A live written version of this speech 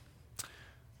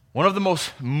One of the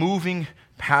most moving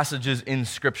passages in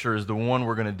Scripture is the one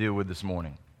we're going to deal with this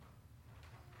morning.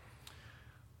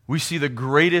 We see the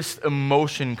greatest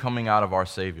emotion coming out of our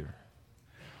Savior.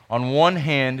 On one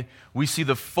hand, we see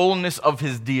the fullness of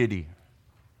his deity.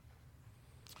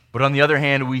 But on the other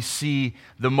hand, we see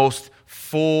the most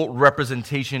full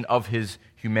representation of his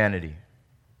humanity.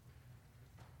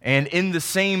 And in the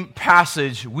same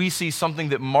passage, we see something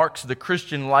that marks the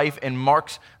Christian life and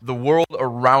marks the world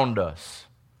around us.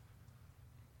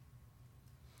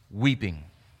 Weeping.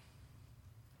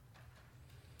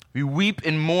 We weep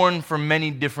and mourn for many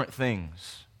different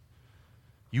things.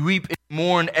 You weep and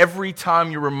mourn every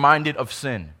time you're reminded of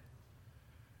sin.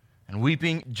 And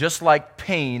weeping, just like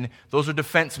pain, those are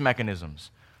defense mechanisms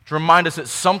to remind us that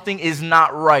something is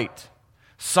not right.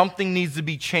 Something needs to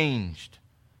be changed.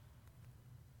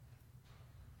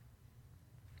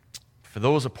 For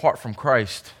those apart from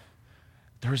Christ,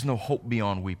 there is no hope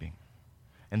beyond weeping.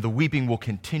 And the weeping will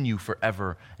continue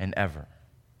forever and ever.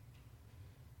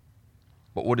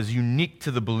 But what is unique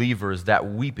to the believer is that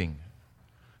weeping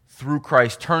through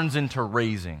Christ turns into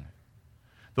raising.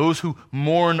 Those who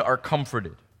mourn are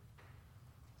comforted.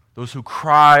 Those who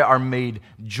cry are made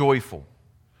joyful.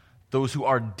 Those who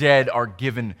are dead are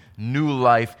given new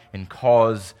life and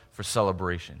cause for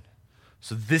celebration.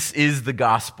 So this is the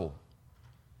gospel.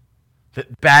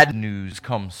 That bad news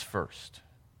comes first.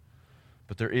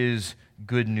 But there is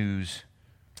good news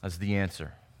as the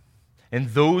answer. And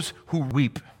those who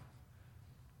weep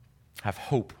have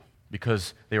hope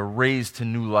because they are raised to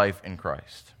new life in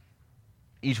Christ.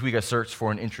 Each week I search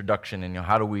for an introduction and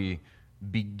how do we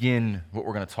begin what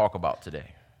we're going to talk about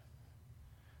today.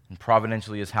 And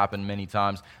providentially has happened many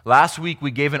times. Last week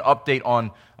we gave an update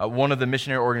on one of the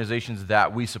missionary organizations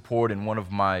that we support and one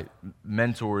of my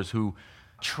mentors who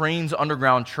trains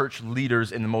underground church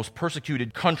leaders in the most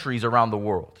persecuted countries around the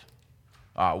world.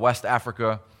 West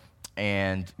Africa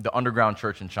and the underground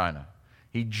church in China.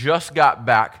 He just got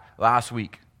back last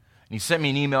week. And he sent me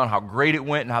an email on how great it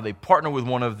went and how they partner with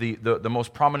one of the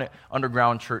most prominent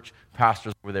underground church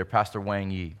pastors over there, Pastor Wang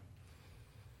Yi.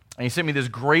 And he sent me this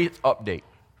great update.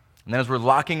 And then as we're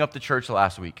locking up the church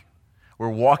last week, we're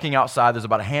walking outside, there's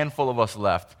about a handful of us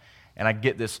left, and I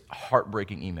get this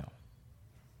heartbreaking email.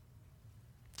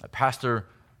 Pastor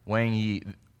Wang Yi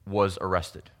was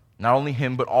arrested. Not only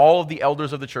him, but all of the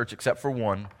elders of the church except for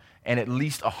one, and at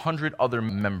least 100 other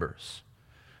members.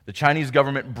 The Chinese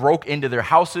government broke into their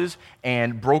houses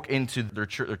and broke into their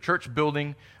church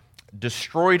building,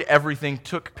 destroyed everything,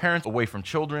 took parents away from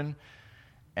children,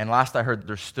 and last I heard,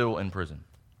 they're still in prison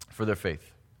for their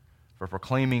faith, for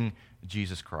proclaiming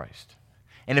Jesus Christ.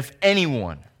 And if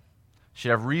anyone should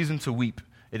have reason to weep,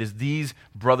 it is these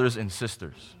brothers and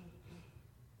sisters.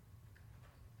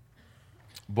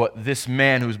 But this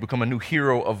man who's become a new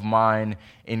hero of mine,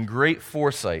 in great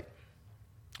foresight,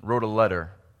 wrote a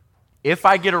letter. If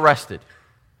I get arrested,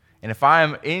 and if I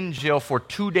am in jail for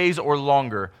 2 days or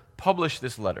longer, publish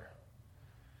this letter.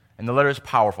 And the letter is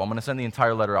powerful. I'm going to send the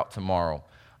entire letter out tomorrow.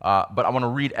 But I want to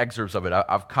read excerpts of it.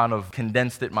 I've kind of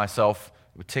condensed it myself.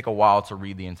 It would take a while to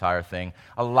read the entire thing.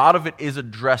 A lot of it is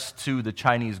addressed to the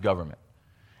Chinese government.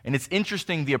 And it's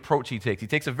interesting the approach he takes. He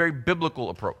takes a very biblical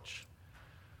approach.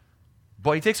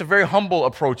 But he takes a very humble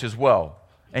approach as well.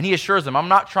 And he assures them, I'm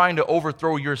not trying to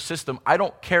overthrow your system. I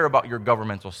don't care about your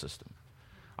governmental system.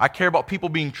 I care about people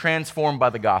being transformed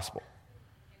by the gospel.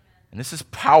 And this is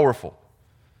powerful.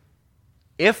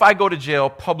 If I go to jail,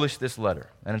 publish this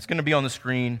letter. And it's going to be on the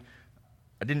screen.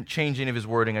 I didn't change any of his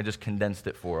wording. I just condensed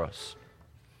it for us.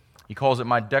 He calls it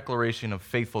my declaration of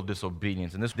faithful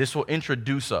disobedience. And this will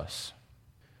introduce us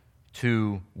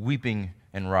to weeping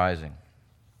and rising.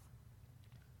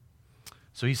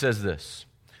 So he says this.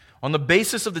 On the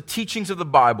basis of the teachings of the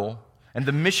Bible and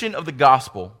the mission of the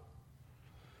gospel,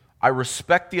 I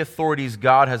respect the authorities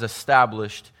God has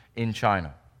established in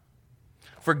China.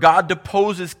 For God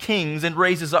deposes kings and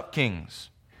raises up kings.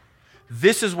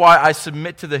 This is why I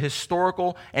submit to the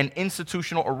historical and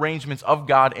institutional arrangements of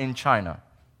God in China.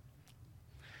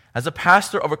 As a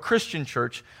pastor of a Christian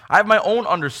church, I have my own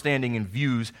understanding and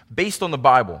views based on the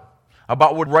Bible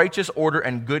about what righteous order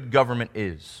and good government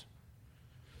is.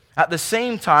 At the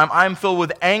same time, I am filled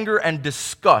with anger and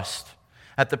disgust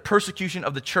at the persecution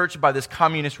of the church by this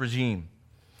communist regime,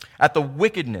 at the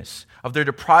wickedness of their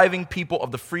depriving people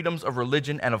of the freedoms of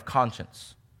religion and of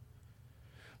conscience.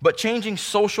 But changing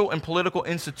social and political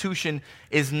institution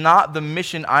is not the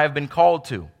mission I have been called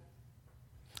to.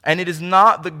 And it is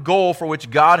not the goal for which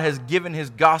God has given his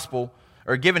gospel,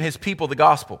 or given his people the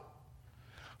gospel.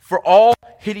 For all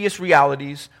hideous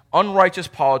realities, unrighteous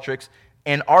politics,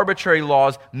 and arbitrary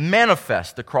laws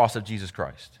manifest the cross of Jesus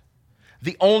Christ.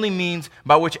 the only means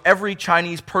by which every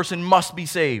Chinese person must be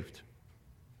saved.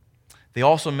 They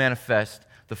also manifest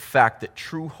the fact that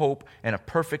true hope and a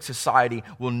perfect society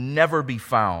will never be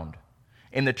found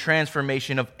in the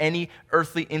transformation of any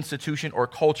earthly institution or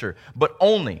culture, but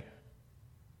only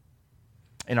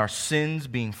in our sins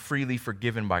being freely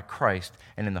forgiven by Christ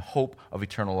and in the hope of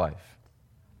eternal life.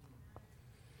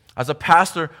 As a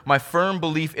pastor, my firm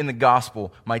belief in the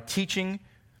gospel, my teaching,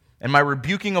 and my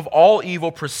rebuking of all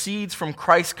evil proceeds from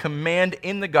Christ's command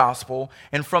in the gospel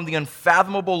and from the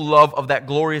unfathomable love of that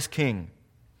glorious King.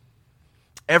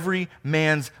 Every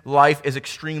man's life is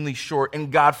extremely short,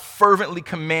 and God fervently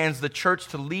commands the church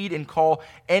to lead and call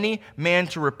any man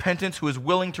to repentance who is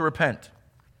willing to repent.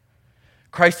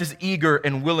 Christ is eager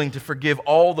and willing to forgive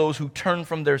all those who turn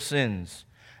from their sins.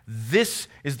 This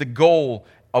is the goal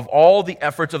of all the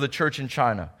efforts of the church in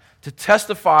China, to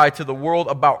testify to the world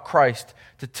about Christ,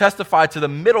 to testify to the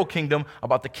middle kingdom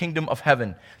about the kingdom of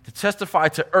heaven, to testify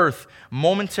to earth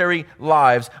momentary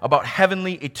lives about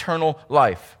heavenly eternal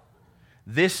life.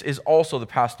 This is also the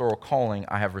pastoral calling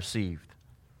I have received.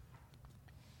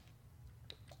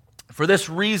 For this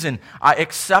reason, I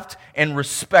accept and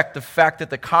respect the fact that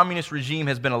the communist regime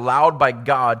has been allowed by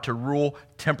God to rule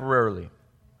temporarily.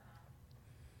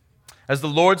 As the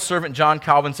Lord's servant John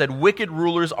Calvin said, wicked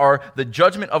rulers are the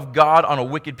judgment of God on a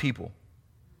wicked people.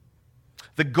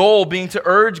 The goal being to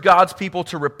urge God's people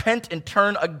to repent and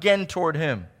turn again toward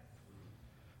Him.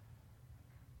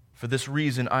 For this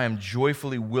reason, I am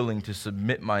joyfully willing to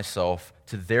submit myself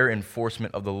to their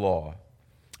enforcement of the law,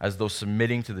 as though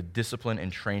submitting to the discipline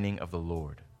and training of the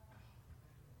Lord.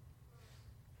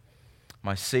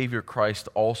 My Savior Christ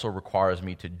also requires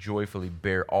me to joyfully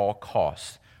bear all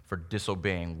costs for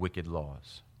disobeying wicked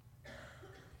laws.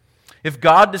 If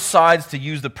God decides to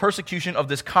use the persecution of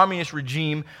this communist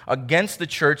regime against the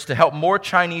church to help more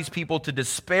Chinese people to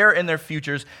despair in their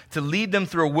futures, to lead them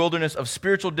through a wilderness of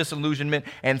spiritual disillusionment,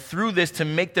 and through this to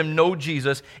make them know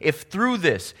Jesus, if through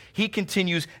this He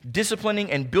continues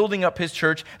disciplining and building up His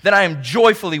church, then I am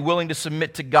joyfully willing to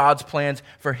submit to God's plans,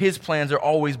 for His plans are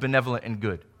always benevolent and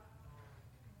good.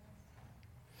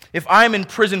 If I am in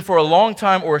prison for a long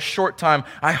time or a short time,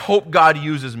 I hope God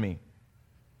uses me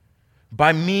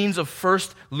by means of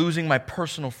first losing my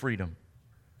personal freedom,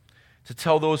 to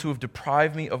tell those who have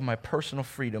deprived me of my personal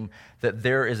freedom that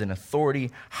there is an authority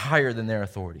higher than their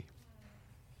authority,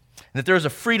 and that there is a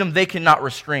freedom they cannot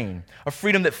restrain, a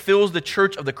freedom that fills the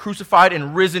church of the crucified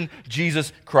and risen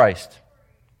Jesus Christ,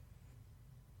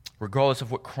 regardless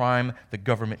of what crime the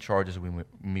government charges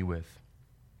me with.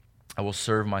 I will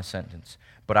serve my sentence,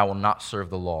 but I will not serve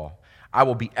the law. I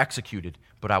will be executed,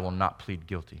 but I will not plead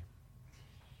guilty.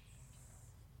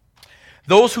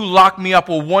 Those who lock me up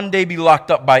will one day be locked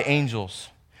up by angels.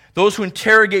 Those who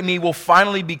interrogate me will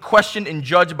finally be questioned and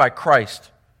judged by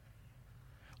Christ.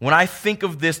 When I think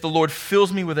of this, the Lord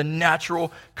fills me with a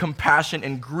natural compassion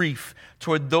and grief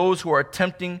toward those who are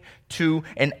attempting to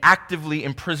and actively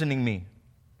imprisoning me.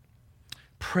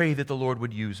 Pray that the Lord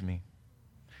would use me,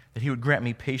 that He would grant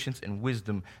me patience and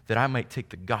wisdom that I might take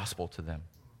the gospel to them.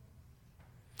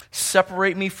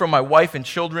 Separate me from my wife and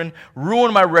children,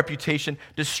 ruin my reputation,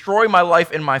 destroy my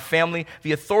life and my family.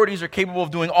 The authorities are capable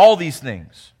of doing all these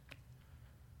things.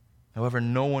 However,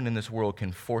 no one in this world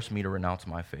can force me to renounce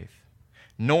my faith.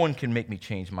 No one can make me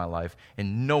change my life,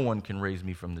 and no one can raise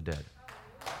me from the dead.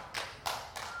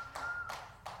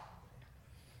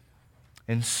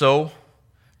 And so,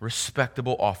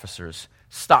 respectable officers,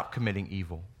 stop committing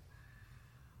evil.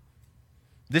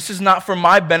 This is not for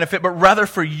my benefit, but rather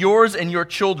for yours and your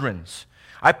children's.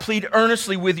 I plead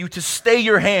earnestly with you to stay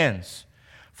your hands.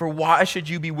 For why should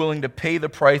you be willing to pay the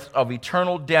price of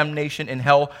eternal damnation in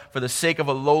hell for the sake of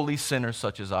a lowly sinner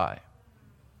such as I?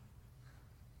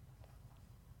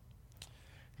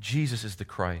 Jesus is the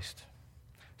Christ,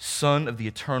 Son of the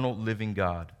eternal living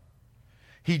God.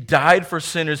 He died for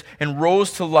sinners and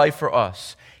rose to life for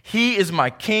us. He is my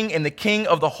King and the King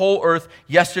of the whole earth,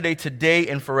 yesterday, today,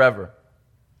 and forever.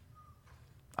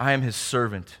 I am His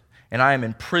servant, and I am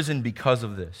in prison because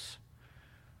of this.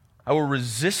 I will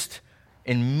resist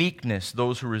in meekness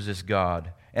those who resist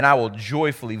God, and I will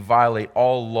joyfully violate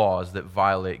all laws that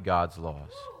violate God's laws.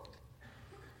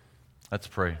 Let's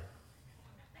pray.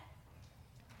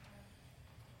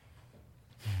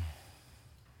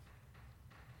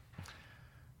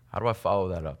 How do I follow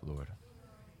that up, Lord?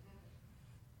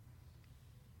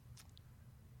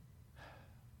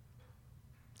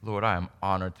 Lord, I am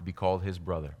honored to be called His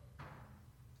brother.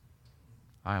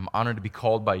 I am honored to be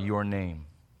called by Your name.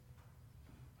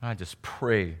 And I just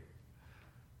pray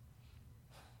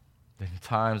that in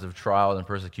times of trial and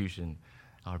persecution,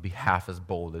 I would be half as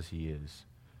bold as He is.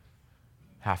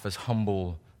 half as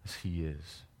humble as he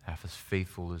is, half as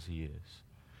faithful as he is.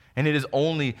 And it is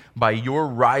only by your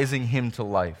rising him to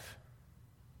life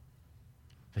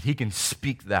that he can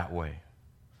speak that way.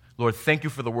 Lord, thank you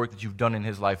for the work that you've done in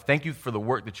his life. Thank you for the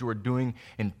work that you are doing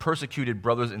in persecuted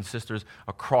brothers and sisters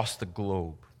across the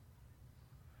globe.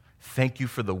 Thank you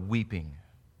for the weeping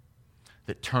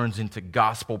that turns into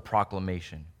gospel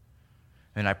proclamation.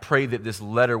 And I pray that this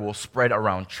letter will spread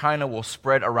around China, will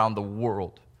spread around the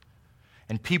world.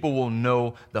 And people will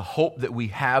know the hope that we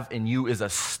have in you is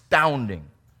astounding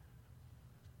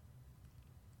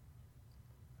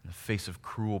in the face of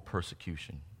cruel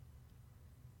persecution.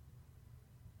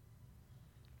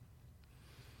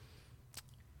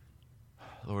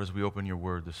 Lord, as we open your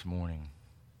word this morning,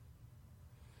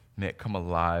 may it come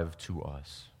alive to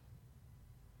us.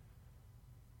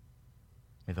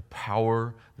 May the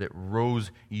power that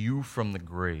rose you from the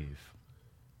grave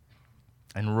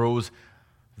and rose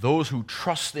those who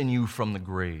trust in you from the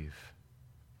grave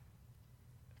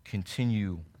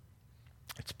continue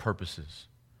its purposes.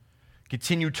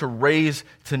 Continue to raise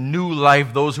to new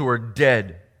life those who are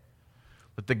dead.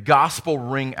 Let the gospel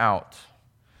ring out,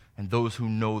 and those who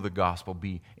know the gospel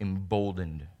be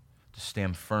emboldened to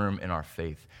stand firm in our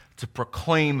faith, to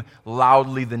proclaim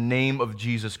loudly the name of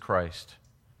Jesus Christ,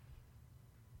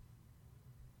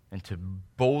 and to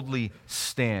boldly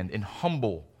stand in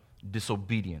humble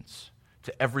disobedience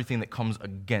to everything that comes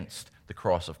against the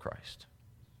cross of Christ.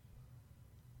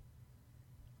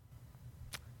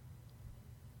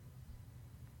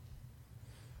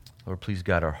 Lord, please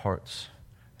guide our hearts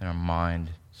and our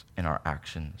minds and our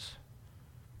actions.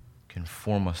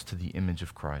 Conform us to the image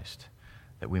of Christ,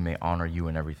 that we may honor you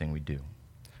in everything we do.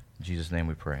 In Jesus' name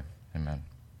we pray. Amen.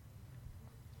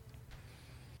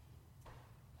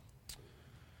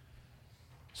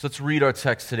 So let's read our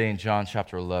text today in John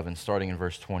chapter 11, starting in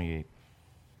verse 28.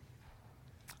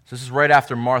 So this is right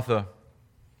after Martha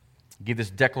gave this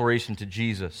declaration to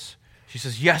Jesus. She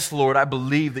says, "Yes, Lord, I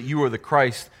believe that you are the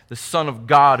Christ, the Son of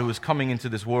God who is coming into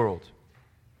this world."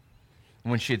 And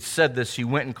when she had said this, she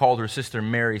went and called her sister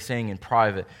Mary, saying in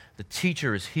private, "The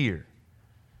teacher is here,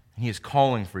 and he is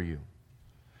calling for you."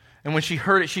 And when she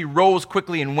heard it, she rose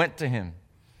quickly and went to him.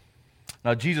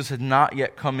 Now Jesus had not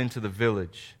yet come into the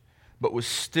village, but was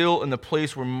still in the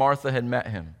place where Martha had met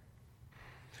him.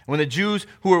 When the Jews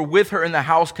who were with her in the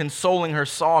house consoling her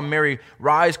saw Mary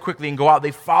rise quickly and go out,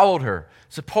 they followed her,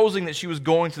 supposing that she was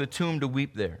going to the tomb to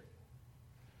weep there.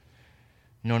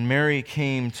 And when Mary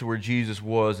came to where Jesus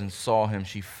was and saw him,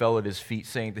 she fell at his feet,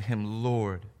 saying to him,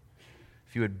 "Lord,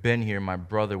 if you had been here, my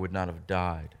brother would not have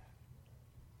died."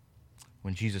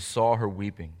 When Jesus saw her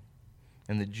weeping,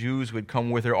 and the Jews who had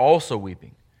come with her also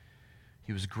weeping,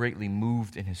 he was greatly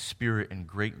moved in his spirit and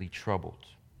greatly troubled.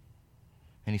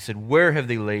 And he said, "Where have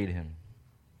they laid him?"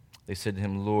 They said to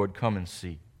him, "Lord, come and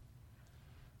see."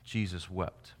 Jesus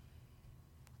wept.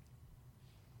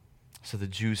 So the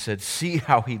Jews said, "See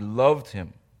how he loved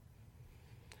him."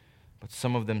 But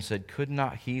some of them said, "Could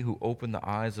not he who opened the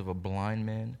eyes of a blind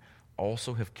man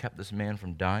also have kept this man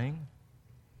from dying?"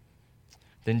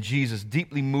 Then Jesus,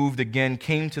 deeply moved again,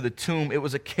 came to the tomb. It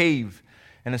was a cave,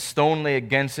 and a stone lay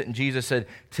against it. And Jesus said,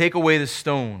 "Take away the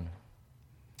stone."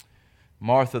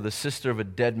 Martha, the sister of a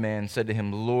dead man, said to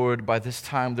him, "Lord, by this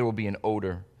time there will be an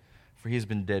odor, for he has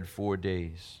been dead 4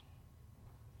 days."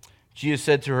 Jesus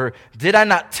said to her, "Did I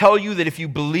not tell you that if you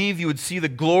believe, you would see the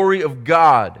glory of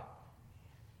God?"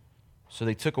 So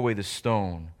they took away the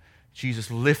stone. Jesus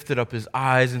lifted up his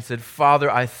eyes and said, "Father,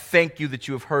 I thank you that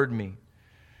you have heard me.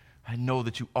 I know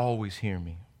that you always hear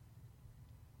me.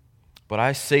 But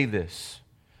I say this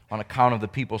on account of the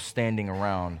people standing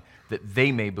around, that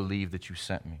they may believe that you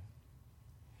sent me."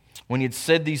 When he had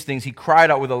said these things, he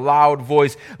cried out with a loud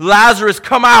voice, "Lazarus,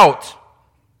 come out!"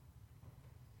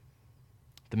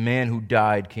 The man who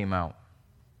died came out,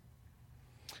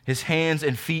 his hands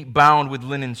and feet bound with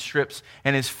linen strips,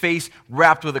 and his face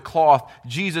wrapped with a cloth.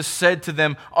 Jesus said to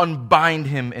them, "Unbind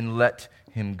him and let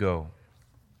him go."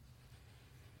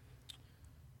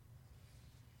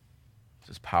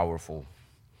 This is powerful.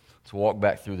 Let's walk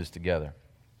back through this together.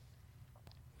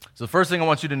 So the first thing I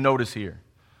want you to notice here,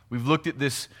 we've looked at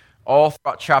this all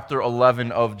throughout chapter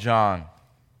 11 of John.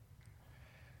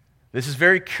 This is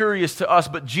very curious to us,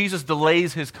 but Jesus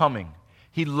delays his coming.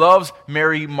 He loves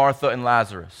Mary, Martha, and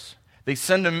Lazarus. They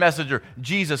send a messenger,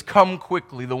 "Jesus, come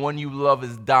quickly, the one you love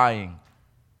is dying."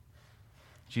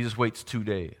 Jesus waits 2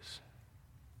 days.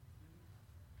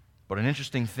 But an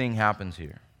interesting thing happens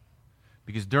here.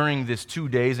 Because during this 2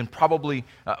 days, and probably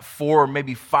 4 or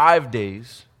maybe 5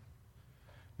 days,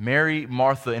 Mary,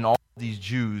 Martha, and all of these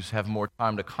Jews have more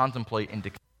time to contemplate and to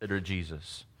consider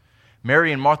Jesus.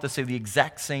 Mary and Martha say the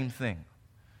exact same thing.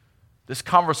 This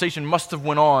conversation must have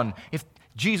went on. If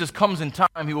Jesus comes in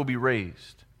time, he will be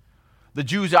raised. The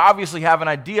Jews obviously have an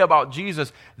idea about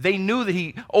Jesus. They knew that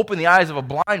he opened the eyes of a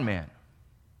blind man.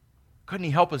 Couldn't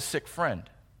he help his sick friend?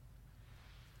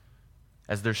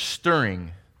 As they're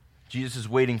stirring, Jesus is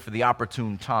waiting for the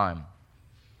opportune time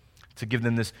to give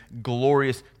them this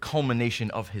glorious culmination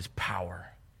of his power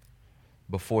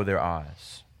before their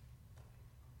eyes.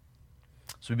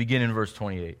 So we begin in verse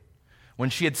 28. When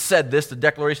she had said this, the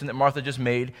declaration that Martha just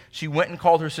made, she went and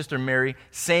called her sister Mary,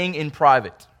 saying in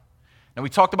private. Now we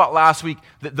talked about last week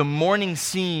that the mourning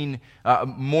scene,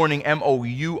 mourning,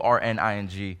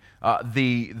 M-O-U-R-N-I-N-G,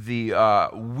 the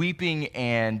weeping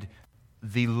and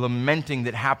the lamenting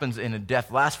that happens in a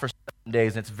death lasts for 7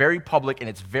 days, and it's very public and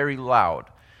it's very loud.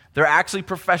 They're actually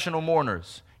professional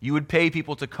mourners. You would pay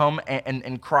people to come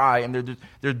and cry, and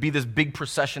there'd be this big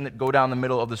procession that go down the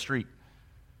middle of the street.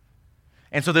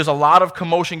 And so there's a lot of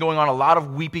commotion going on, a lot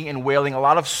of weeping and wailing, a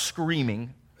lot of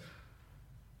screaming.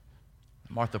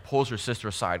 Martha pulls her sister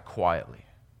aside quietly.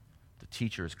 The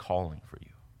teacher is calling for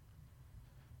you.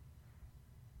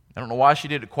 I don't know why she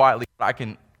did it quietly, but I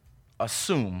can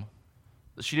assume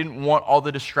that she didn't want all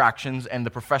the distractions and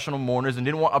the professional mourners and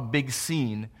didn't want a big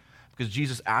scene because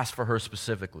Jesus asked for her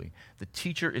specifically. The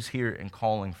teacher is here and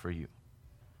calling for you.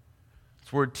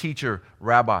 This word teacher,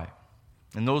 rabbi.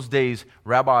 In those days,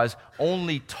 rabbis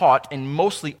only taught and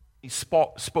mostly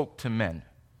spoke to men.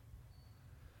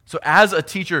 So as a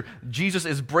teacher, Jesus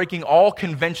is breaking all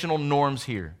conventional norms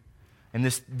here. And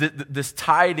this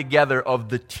tie together of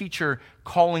the teacher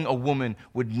calling a woman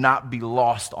would not be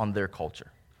lost on their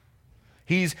culture.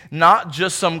 He's not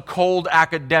just some cold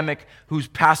academic who's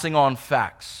passing on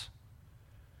facts.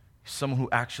 He's someone who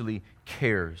actually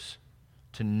cares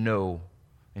to know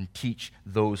and teach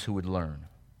those who would learn.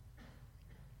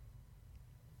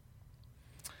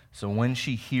 So when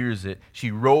she hears it,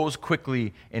 she rose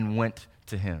quickly and went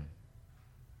to him.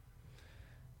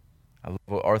 I love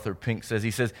what Arthur Pink says.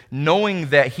 He says, knowing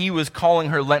that he was calling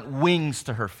her lent wings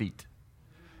to her feet.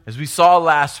 As we saw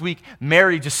last week,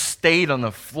 Mary just stayed on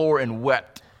the floor and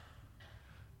wept.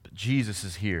 But Jesus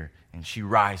is here, and she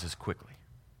rises quickly.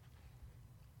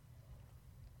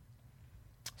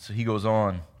 So he goes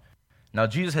on. Now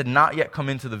Jesus had not yet come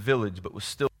into the village, but was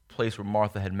still in the place where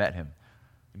Martha had met him.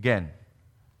 Again,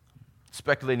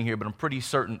 speculating here, but I'm pretty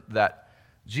certain that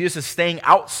Jesus is staying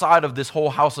outside of this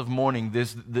whole house of mourning,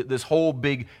 this whole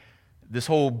big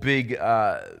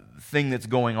thing that's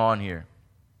going on here.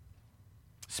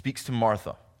 Speaks to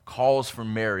Martha, calls for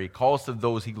Mary, calls to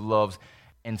those he loves,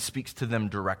 and speaks to them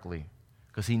directly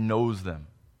because he knows them.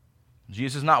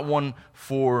 Jesus is not one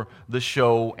for the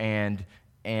show and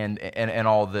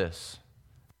all this.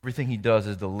 Everything he does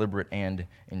is deliberate and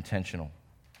intentional.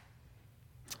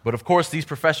 But of course, these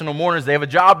professional mourners, they have a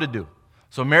job to do.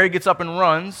 So Mary gets up and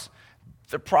runs.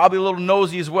 They're probably a little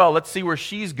nosy as well. Let's see where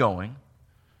she's going.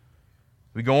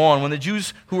 We go on. When the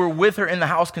Jews who were with her in the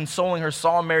house consoling her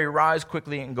saw Mary rise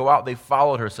quickly and go out, they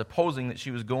followed her, supposing that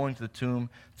she was going to the tomb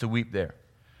to weep there.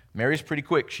 Mary's pretty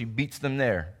quick. She beats them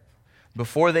there.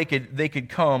 Before they could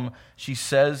come, she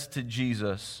says to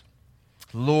Jesus,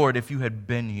 Lord, if you had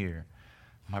been here,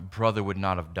 my brother would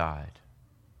not have died.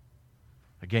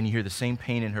 Again, you hear the same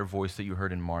pain in her voice that you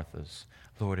heard in Martha's.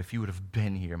 Lord, if you would have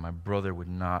been here, my brother would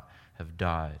not have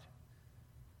died.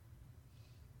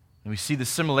 And we see the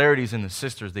similarities in the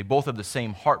sisters. They both have the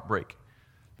same heartbreak,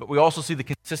 but we also see the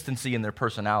consistency in their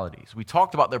personalities. We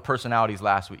talked about their personalities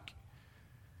last week.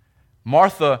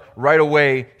 Martha, right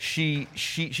away, she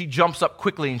jumps up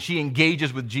quickly and she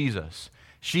engages with Jesus.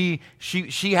 She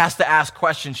has to ask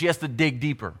questions. She has to dig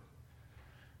deeper.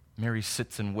 Mary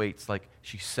sits and waits like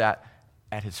she sat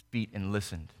at his feet and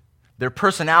listened. Their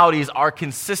personalities are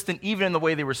consistent even in the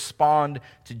way they respond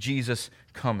to Jesus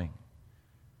coming.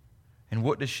 And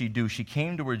what does she do? She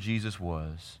came to where Jesus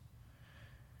was,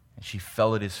 and she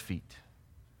fell at his feet.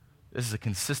 This is a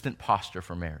consistent posture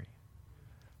for Mary.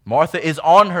 Martha is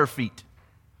on her feet,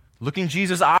 looking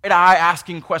Jesus eye to eye,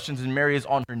 asking questions, and Mary is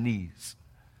on her knees,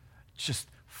 just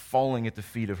falling at the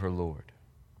feet of her Lord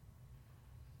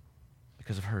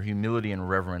because of her humility and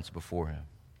reverence before him.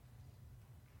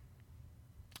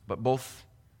 But both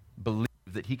believe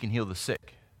that he can heal the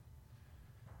sick.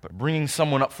 But bringing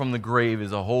someone up from the grave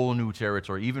is a whole new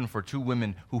territory, even for two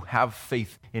women who have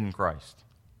faith in Christ.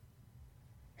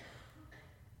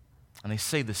 And they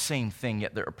say the same thing,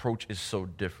 yet their approach is so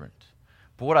different.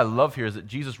 But what I love here is that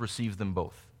Jesus receives them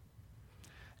both.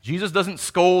 Jesus doesn't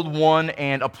scold one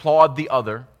and applaud the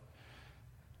other.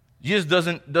 Jesus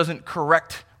doesn't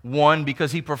correct one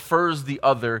because he prefers the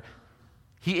other.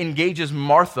 He engages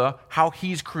Martha, how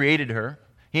he's created her.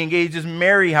 He engages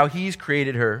Mary, how he's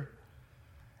created her.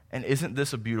 And isn't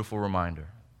this a beautiful reminder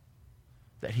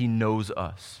that he knows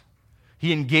us?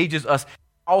 He engages us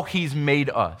how he's made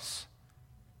us.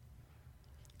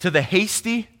 To the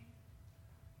hasty,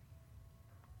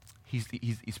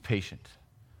 he's patient.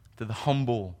 To the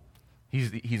humble,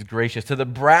 he's gracious. To the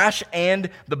brash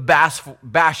and the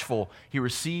bashful, he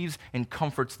receives and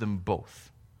comforts them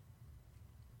both.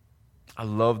 I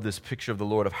love this picture of the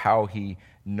Lord of how he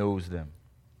knows them.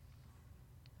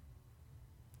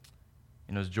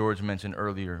 And as George mentioned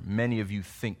earlier, many of you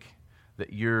think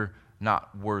that you're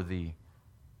not worthy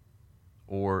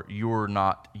or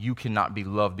you cannot be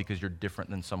loved because you're different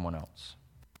than someone else.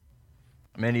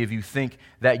 Many of you think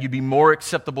that you'd be more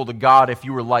acceptable to God if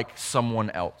you were like someone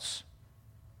else.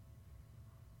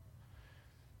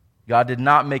 God did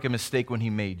not make a mistake when he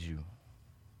made you.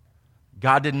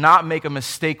 God did not make a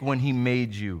mistake when he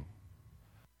made you.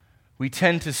 We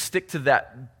tend to stick to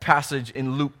that passage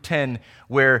in Luke 10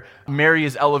 where Mary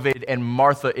is elevated and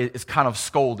Martha is kind of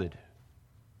scolded.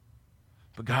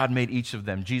 But God made each of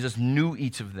them. Jesus knew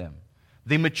each of them.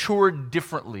 They matured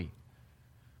differently,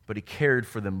 but he cared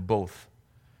for them both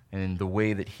in the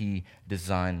way that he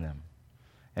designed them.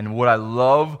 And what I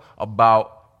love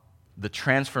about the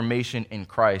transformation in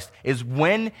Christ is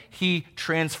when he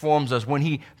transforms us, when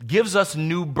he gives us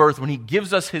new birth, when he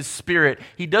gives us his Spirit,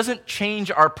 he doesn't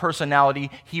change our personality,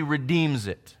 he redeems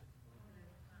it.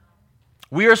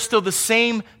 We are still the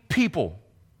same people,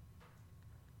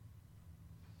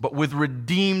 but with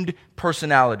redeemed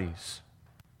personalities.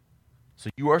 So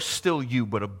you are still you,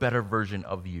 but a better version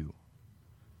of you.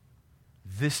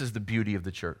 This is the beauty of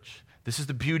the church. This is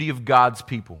the beauty of God's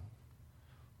people.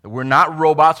 That we're not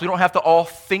robots. We don't have to all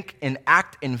think and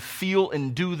act and feel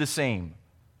and do the same.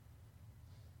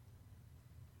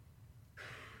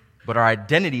 But our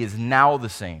identity is now the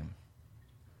same.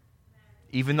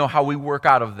 Even though how we work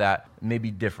out of that may be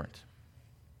different.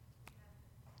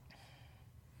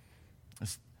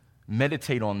 Let's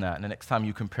meditate on that, and the next time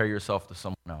you compare yourself to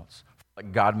someone else.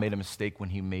 Like God made a mistake when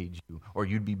he made you, or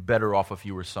you'd be better off if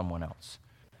you were someone else.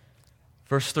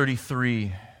 Verse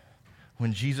 33,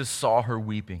 when Jesus saw her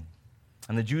weeping,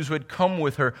 and the Jews who had come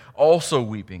with her also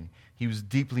weeping, he was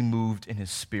deeply moved in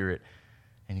his spirit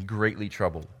and greatly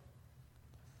troubled.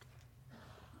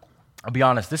 I'll be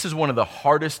honest, this is one of the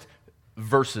hardest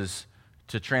verses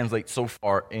to translate so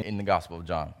far in the Gospel of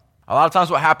John. A lot of times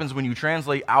what happens when you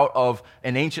translate out of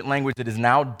an ancient language that is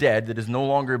now dead, that is no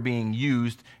longer being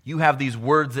used, you have these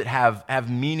words that have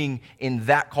meaning in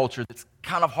that culture that's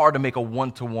kind of hard to make a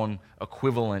one-to-one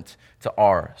equivalent to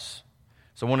ours.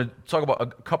 So I want to talk about a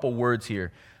couple words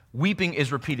here. Weeping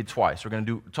is repeated twice. We're going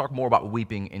to talk more about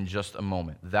weeping in just a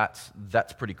moment. That's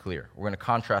pretty clear. We're going to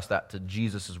contrast that to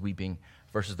Jesus' weeping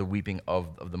versus the weeping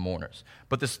of the mourners.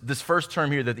 But this first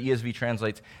term here that the ESV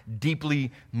translates,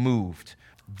 deeply moved.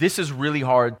 This is really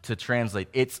hard to translate.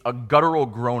 It's a guttural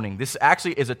groaning. This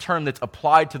actually is a term that's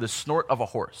applied to the snort of a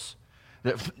horse.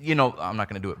 I'm not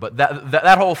going to do it, but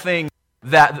that whole thing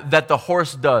that the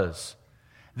horse does.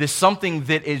 There's something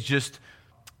that is just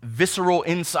visceral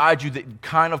inside you that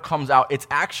kind of comes out. It's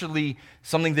actually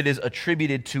something that is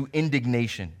attributed to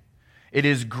indignation. It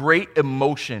is great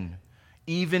emotion,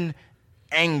 even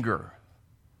anger.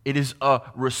 It is a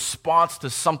response to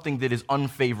something that is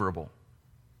unfavorable.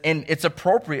 And it's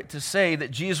appropriate to say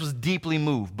that Jesus was deeply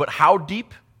moved. But how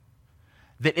deep?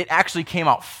 That it actually came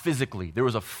out physically. There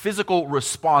was a physical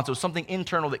response. It was something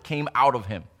internal that came out of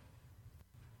him.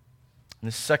 And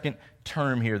the second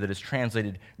term here that is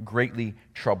translated, greatly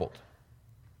troubled.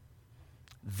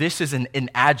 This is an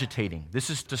agitating.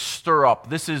 This is to stir up.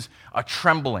 This is a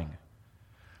trembling.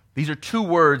 These are two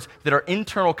words that are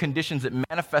internal conditions that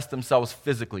manifest themselves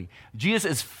physically. Jesus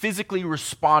is physically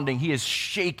responding. He is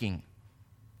shaking.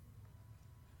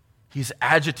 He's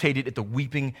agitated at the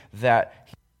weeping that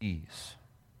he sees.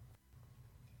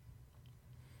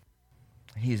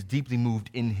 He is deeply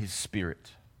moved in his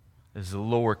spirit. This is a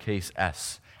lowercase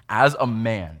s. As a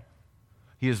man,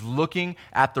 he is looking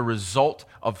at the result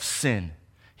of sin.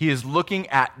 He is looking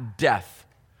at death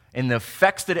and the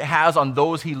effects that it has on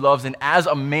those he loves. And as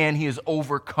a man, he is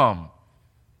overcome.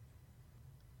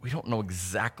 We don't know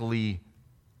exactly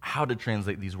how to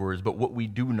translate these words, but what we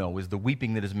do know is the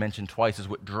weeping that is mentioned twice is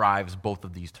what drives both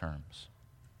of these terms.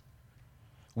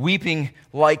 Weeping,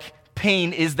 like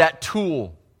pain, is that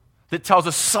tool that tells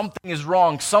us something is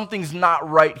wrong, something's not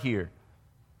right here.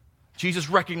 Jesus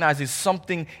recognizes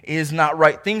something is not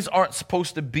right. Things aren't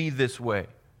supposed to be this way.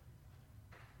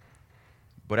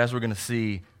 But as we're going to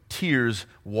see, tears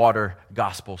water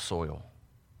gospel soil.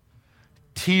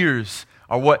 Tears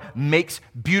are what makes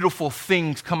beautiful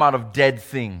things come out of dead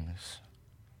things.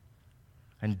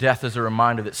 And death is a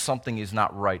reminder that something is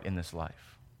not right in this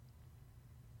life.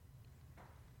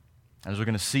 As we're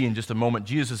going to see in just a moment,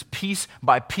 Jesus is piece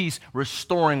by piece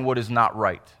restoring what is not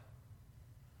right.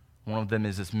 One of them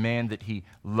is this man that he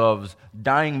loves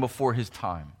dying before his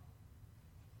time.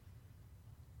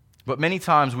 But many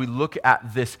times we look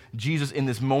at this Jesus in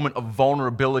this moment of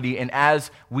vulnerability, and as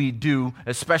we do,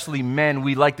 especially men,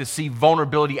 we like to see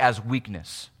vulnerability as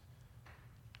weakness.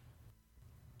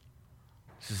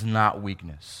 This is not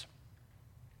weakness.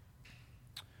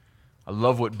 I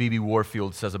love what B.B.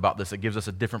 Warfield says about this. It gives us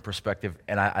a different perspective,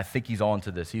 and I think he's on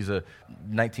to this. He's a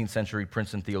 19th century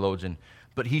Princeton theologian.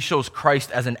 But he shows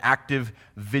Christ as an active,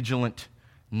 vigilant,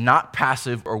 not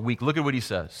passive or weak. Look at what he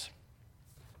says.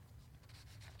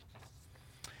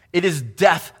 It is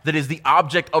death that is the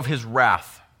object of his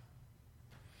wrath.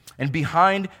 And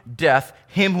behind death,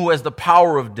 him who has the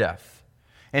power of death,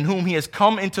 and whom he has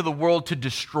come into the world to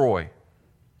destroy.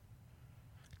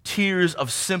 Tears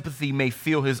of sympathy may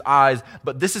fill his eyes,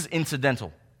 but this is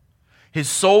incidental. His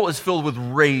soul is filled with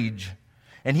rage,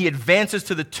 and he advances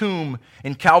to the tomb,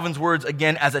 in Calvin's words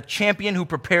again, as a champion who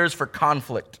prepares for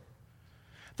conflict.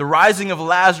 The rising of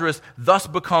Lazarus thus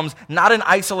becomes not an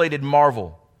isolated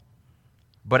marvel,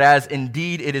 but as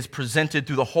indeed it is presented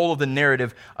through the whole of the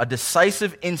narrative, a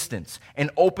decisive instance,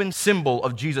 an open symbol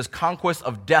of Jesus' conquest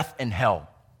of death and hell.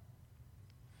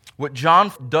 What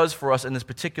John does for us in this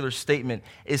particular statement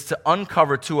is to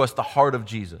uncover to us the heart of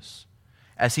Jesus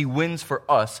as he wins for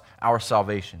us our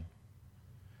salvation.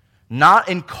 Not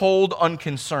in cold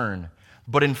unconcern,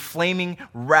 but in flaming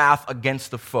wrath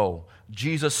against the foe,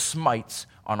 Jesus smites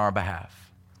on our behalf.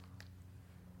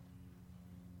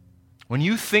 When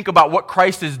you think about what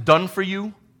Christ has done for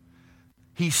you,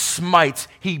 he smites,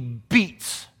 he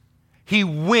beats, he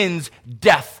wins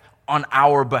death on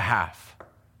our behalf.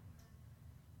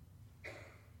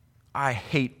 I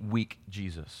hate weak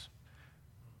Jesus.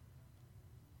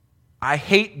 I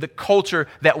hate the culture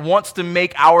that wants to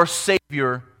make our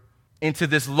Savior into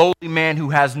this lowly man who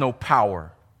has no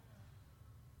power.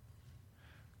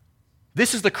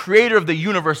 This is the creator of the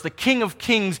universe, the King of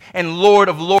kings and Lord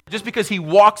of lords. Just because he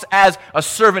walks as a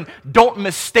servant, don't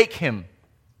mistake him.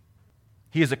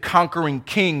 He is a conquering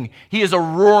king. He is a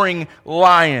roaring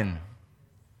lion.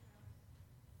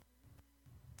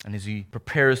 And as he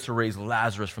prepares to raise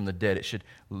Lazarus from the dead, it should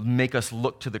make us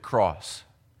look to the cross.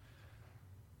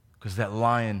 Because that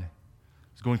lion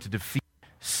is going to defeat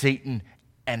Satan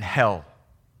and hell.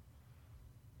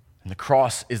 And the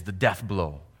cross is the death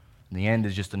blow. And the end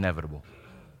is just inevitable.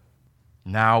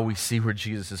 Now we see where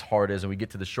Jesus' heart is, and we get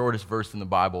to the shortest verse in the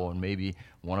Bible, and maybe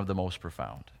one of the most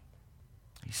profound.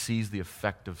 He sees the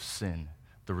effect of sin,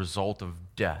 the result of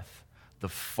death, the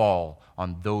fall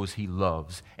on those he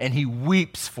loves, and he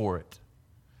weeps for it.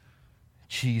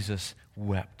 Jesus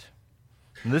wept.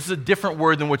 And this is a different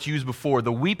word than what's used before.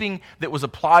 The weeping that was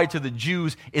applied to the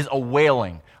Jews is a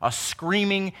wailing, a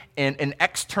screaming, and an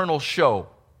external show.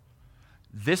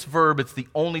 This verb, it's the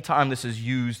only time this is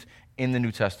used in the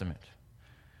New Testament.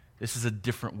 This is a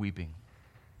different weeping.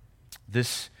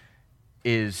 This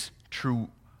is true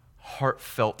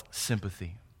heartfelt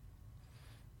sympathy.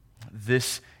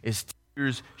 This is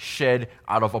tears shed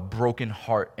out of a broken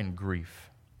heart and grief.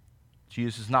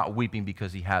 Jesus is not weeping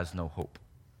because he has no hope.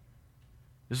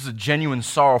 This is a genuine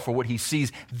sorrow for what he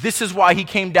sees. This is why he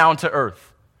came down to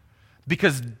earth.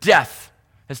 Because death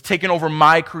has taken over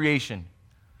my creation.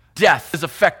 Death is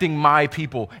affecting my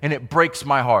people, and it breaks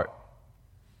my heart.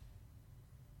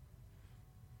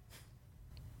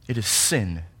 It is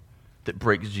sin that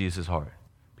breaks Jesus' heart,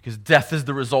 because death is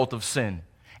the result of sin.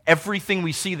 Everything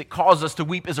we see that causes us to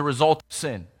weep is a result of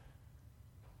sin.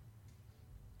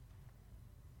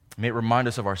 May it remind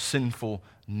us of our sinful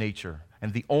nature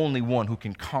and the only one who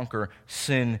can conquer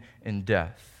sin and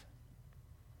death.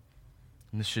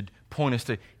 And this should point us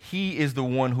to, he is the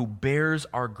one who bears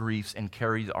our griefs and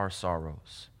carries our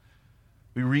sorrows.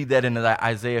 We read that in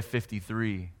Isaiah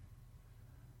 53.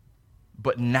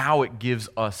 But now it gives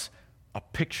us a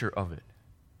picture of it.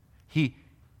 He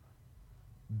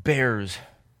bears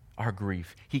our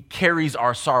grief. He carries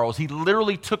our sorrows. He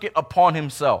literally took it upon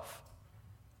himself.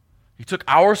 He took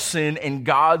our sin and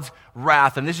God's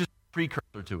wrath, and this is a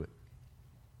precursor to it.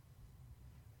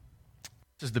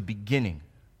 This is the beginning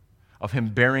of him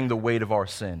bearing the weight of our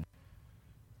sin.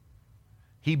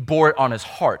 He bore it on his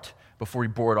heart before he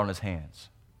bore it on his hands.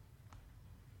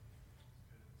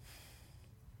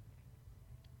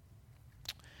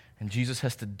 And Jesus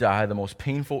has to die the most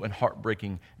painful and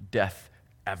heartbreaking death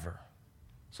ever,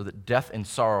 so that death and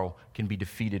sorrow can be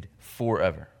defeated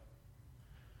forever.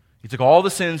 He took all the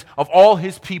sins of all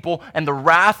his people and the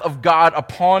wrath of God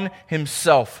upon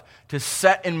himself to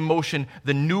set in motion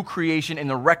the new creation and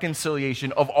the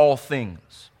reconciliation of all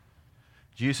things.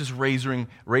 Jesus raising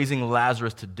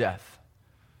Lazarus to death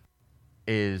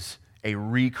is a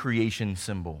recreation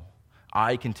symbol.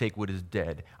 I can take what is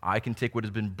dead. I can take what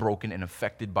has been broken and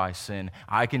affected by sin.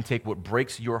 I can take what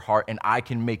breaks your heart and I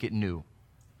can make it new.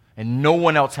 And no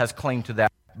one else has claim to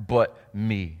that but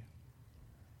me.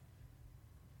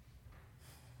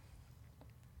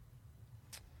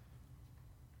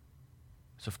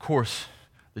 So, of course,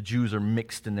 the Jews are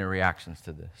mixed in their reactions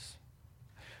to this.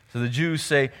 So the Jews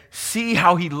say, see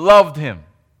how he loved him.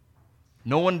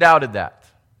 No one doubted that.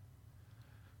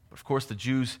 But, of course, the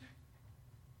Jews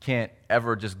can't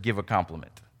ever just give a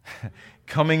compliment.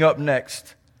 Coming up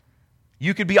next,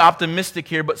 you could be optimistic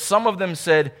here, but some of them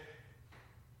said,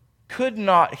 could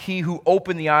not he who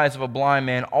opened the eyes of a blind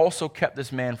man also kept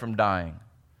this man from dying?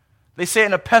 They say it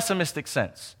in a pessimistic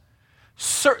sense.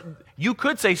 You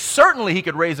could say certainly he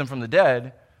could raise him from the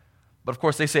dead, but of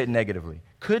course they say it negatively.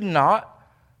 Could not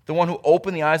the one who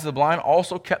opened the eyes of the blind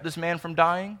also kept this man from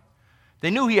dying? They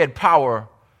knew he had power,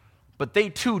 but they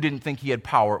too didn't think he had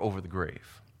power over the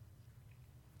grave.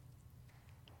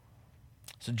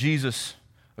 So Jesus,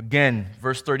 again,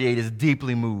 verse 38, is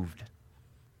deeply moved.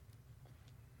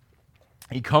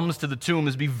 He comes to the tomb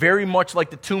as be very much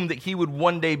like the tomb that he would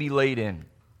one day be laid in.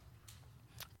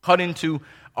 Cut into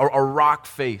a rock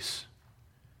face,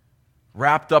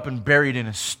 wrapped up and buried in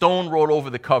a stone rolled over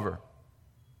the cover.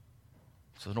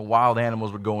 So the wild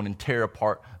animals would go in and tear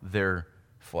apart their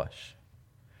flesh.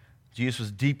 Jesus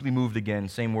was deeply moved again,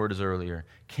 same word as earlier,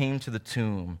 came to the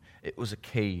tomb. It was a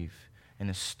cave, and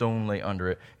a stone lay under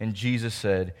it. And Jesus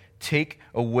said, take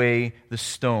away the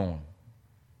stone.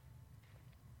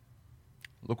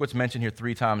 Look what's mentioned here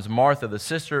 3 times. Martha, the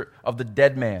sister of the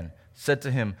dead man, said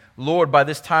to him, Lord, by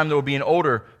this time there will be an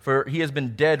odor, for he has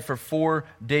been dead for 4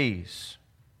 days.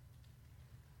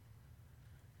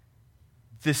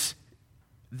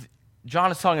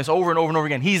 John is telling us over and over and over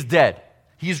again, he's dead.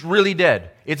 He's really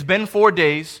dead. It's been 4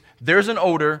 days. There's an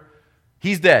odor.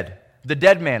 He's dead. The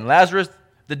dead man, Lazarus,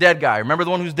 the dead guy. Remember the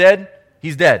one who's dead?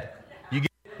 He's dead. You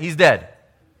get it? He's dead.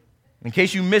 In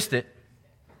case you missed it,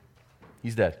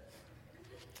 he's dead.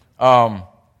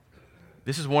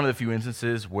 This is one of the few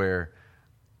instances where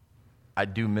I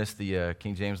do miss the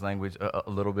King James language a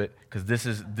little bit, because this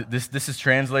is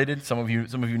translated. Some of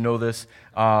you know this.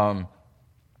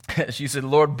 She said,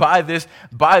 "Lord,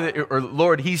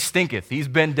 Lord, he stinketh. He's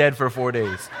been dead for 4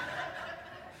 days."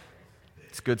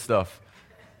 It's good stuff.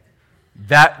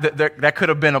 That could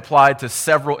have been applied to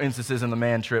several instances in the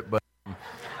man trip, but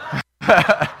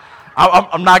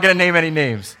I'm not going to name any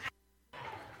names.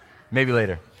 Maybe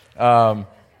later.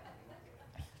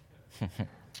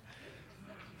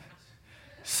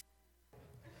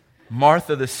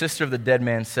 Martha, the sister of the dead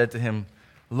man, said to him,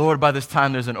 Lord, by this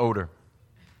time there's an odor.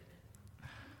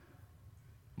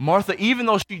 Martha, even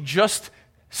though she just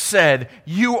said,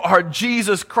 you are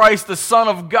Jesus Christ, the Son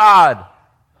of God.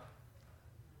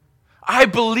 I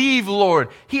believe, Lord.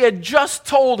 He had just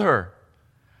told her,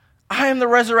 I am the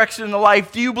resurrection and the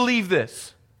life. Do you believe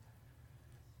this?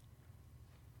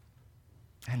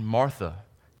 And Martha,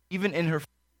 even in her faith,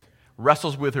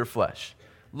 wrestles with her flesh.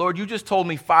 Lord, you just told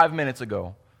me 5 minutes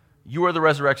ago, you are the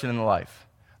resurrection and the life.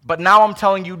 But now I'm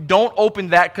telling you, don't open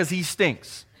that because he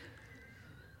stinks.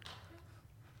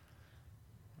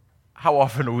 How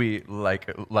often are we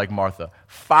like Martha?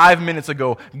 5 minutes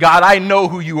ago, God, I know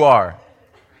who you are.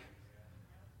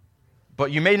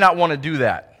 But you may not want to do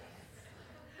that.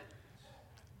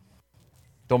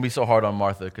 Don't be so hard on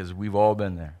Martha, because we've all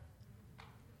been there.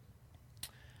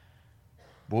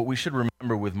 But what we should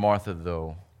remember with Martha,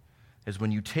 though, is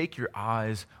when you take your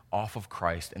eyes off of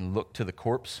Christ and look to the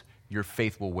corpse, your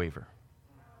faith will waver.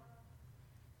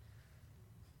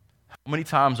 How many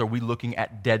times are we looking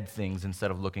at dead things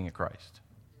instead of looking at Christ?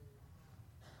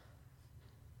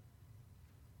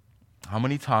 How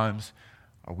many times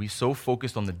are we so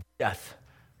focused on the death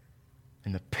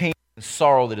and the pain and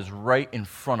sorrow that is right in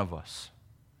front of us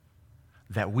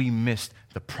that we missed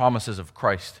the promises of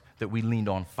Christ that we leaned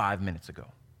on 5 minutes ago?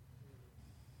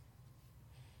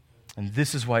 And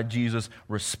this is why Jesus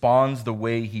responds the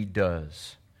way he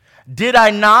does. Did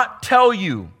I not tell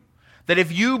you that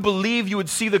if you believe you would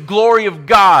see the glory of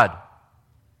God?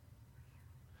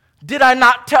 Did I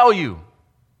not tell you?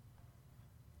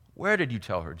 Where did you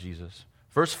tell her, Jesus?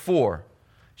 Verse 4,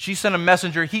 she sent a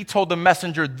messenger. He told the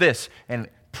messenger this, and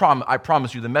I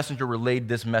promise you, the messenger relayed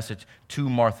this message to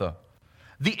Martha.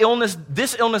 This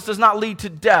illness does not lead to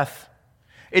death.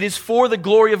 It is for the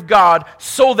glory of God,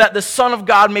 so that the Son of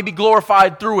God may be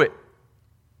glorified through it.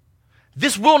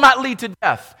 This will not lead to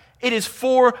death. It is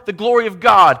for the glory of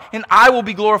God, and I will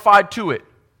be glorified to it.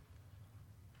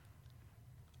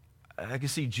 I can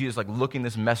see Jesus like looking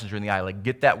this messenger in the eye, like,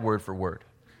 get that word for word.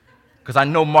 Because I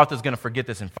know Martha's going to forget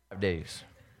this in 5 days.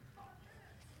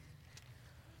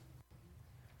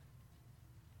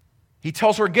 He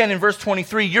tells her again in verse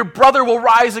 23, your brother will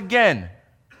rise again.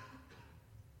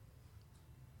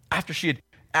 After she had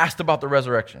asked about the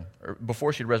resurrection, or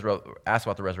before she had asked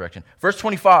about the resurrection. Verse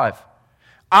 25,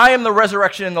 I am the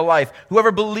resurrection and the life.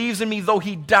 Whoever believes in me, though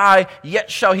he die, yet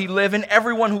shall he live. And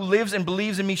everyone who lives and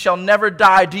believes in me shall never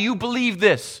die. Do you believe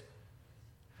this?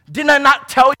 Didn't I not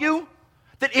tell you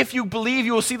that if you believe,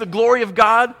 you will see the glory of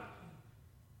God?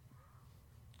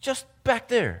 Just back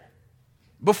there,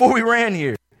 before we ran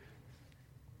here.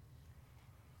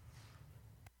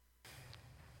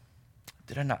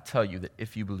 Did I not tell you that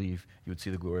if you believe, you would see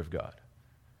the glory of God?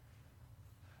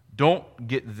 Don't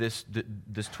get this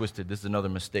twisted. This is another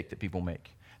mistake that people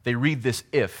make. They read this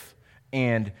if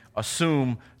and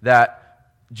assume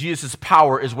that Jesus'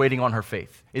 power is waiting on her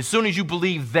faith. As soon as you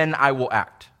believe, then I will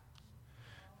act.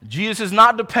 Jesus is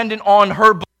not dependent on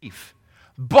her belief,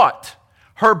 but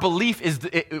her belief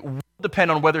it will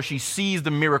depend on whether she sees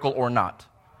the miracle or not.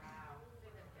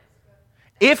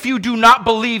 If you do not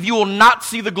believe, you will not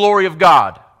see the glory of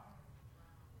God.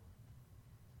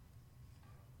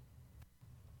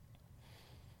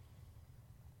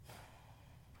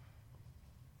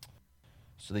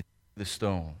 So they took the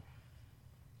stone.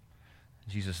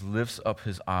 Jesus lifts up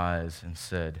his eyes and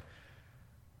said,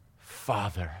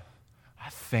 Father, I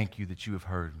thank you that you have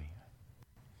heard me.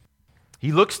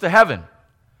 He looks to heaven.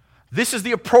 This is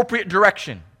the appropriate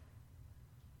direction.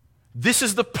 This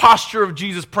is the posture of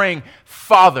Jesus praying,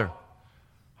 Father,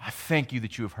 I thank you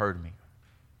that you have heard me.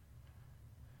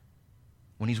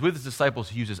 When he's with his disciples,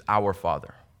 he uses our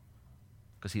Father,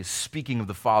 because he is speaking of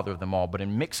the Father of them all. But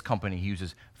in mixed company, he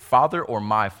uses Father or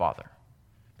my Father,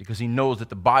 because he knows that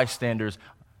the bystanders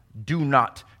do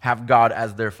not have God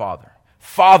as their Father.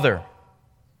 Father.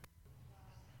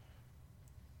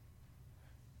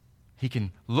 He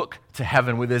can look to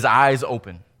heaven with his eyes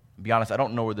open. To be honest, I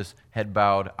don't know where this head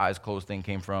bowed, eyes closed thing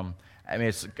came from. I mean,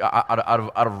 it's out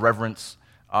of reverence.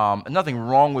 Nothing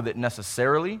wrong with it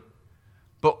necessarily.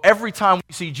 But every time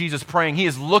we see Jesus praying, he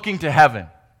is looking to heaven.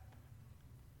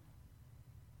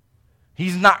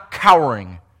 He's not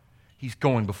cowering. He's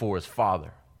going before his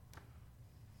Father.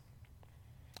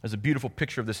 There's a beautiful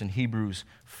picture of this in Hebrews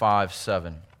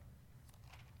 5:7,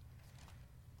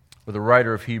 where the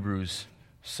writer of Hebrews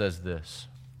says this.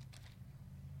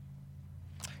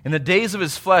 In the days of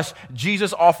his flesh,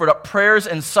 Jesus offered up prayers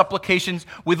and supplications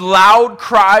with loud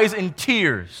cries and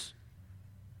tears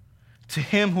to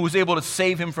him who was able to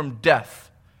save him from death,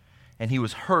 and he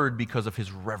was heard because of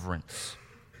his reverence.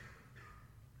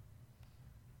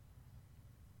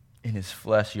 In his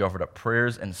flesh, he offered up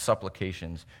prayers and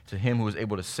supplications to him who was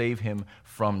able to save him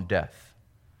from death.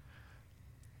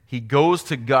 He goes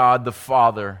to God the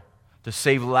Father to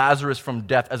save Lazarus from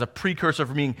death as a precursor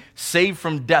for being saved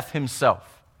from death himself.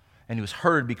 And he was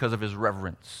heard because of his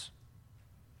reverence.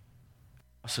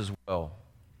 Us as well.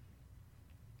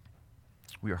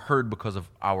 We are heard because of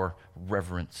our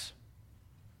reverence.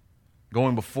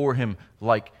 Going before him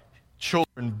like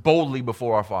children boldly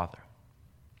before our Father,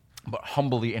 but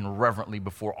humbly and reverently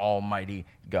before Almighty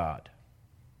God.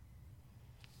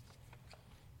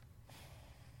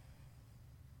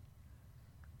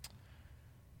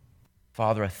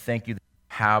 Father, I thank you that you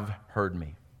have heard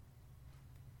me.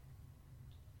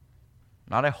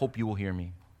 Not, I hope you will hear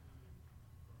me.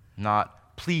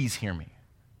 Not, please hear me.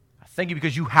 I thank you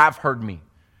because you have heard me.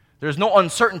 There's no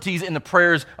uncertainties in the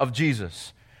prayers of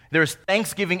Jesus. There is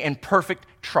thanksgiving and perfect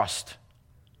trust.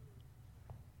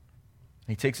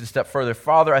 He takes it a step further.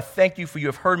 Father, I thank you for you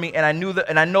have heard me, and I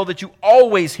know that you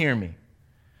always hear me.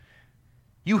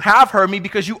 You have heard me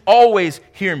because you always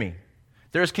hear me.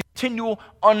 There is continual,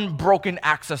 unbroken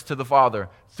access to the Father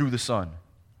through the Son.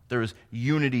 There is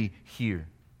unity here.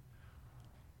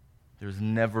 There's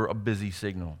never a busy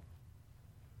signal.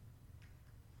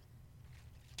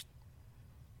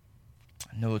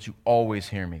 I know that you always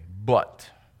hear me,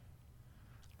 but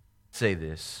I say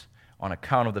this on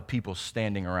account of the people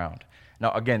standing around.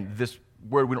 Now, again, this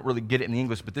word, we don't really get it in the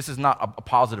English, but this is not a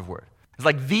positive word. It's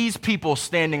like these people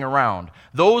standing around,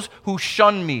 those who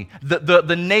shun me, the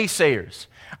naysayers.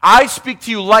 I speak to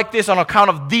you like this on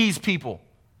account of these people.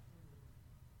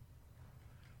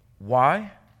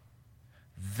 Why?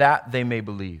 That they may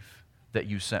believe that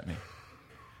you sent me.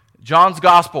 John's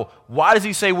gospel, why does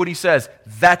he say what he says?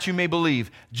 That you may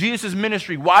believe. Jesus'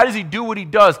 ministry, why does he do what he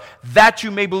does? That you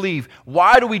may believe.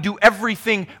 Why do we do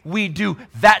everything we do?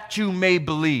 That you may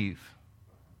believe.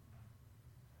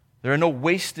 There are no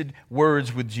wasted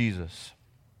words with Jesus.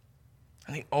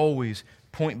 And they always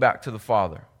point back to the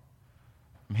Father,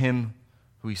 him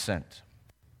who he sent.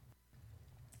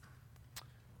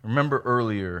 Remember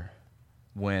earlier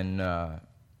when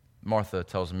Martha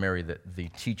tells Mary that the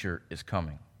teacher is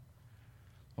coming.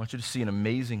 I want you to see an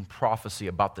amazing prophecy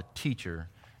about the teacher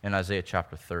in Isaiah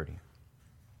chapter 30.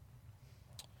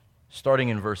 Starting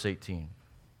in verse 18.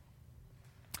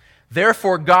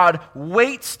 Therefore God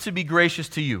waits to be gracious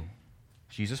to you.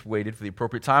 Jesus waited for the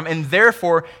appropriate time, and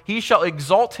therefore he shall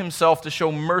exalt himself to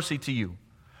show mercy to you.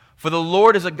 For the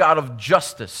Lord is a God of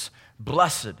justice.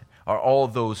 Blessed are all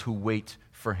those who wait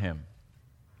for him.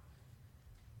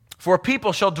 For a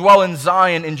people shall dwell in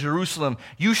Zion, in Jerusalem.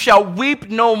 You shall weep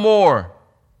no more.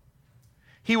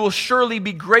 He will surely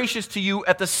be gracious to you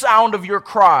at the sound of your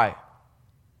cry.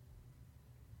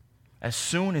 As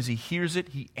soon as he hears it,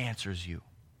 he answers you.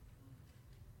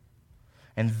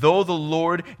 And though the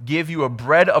Lord give you a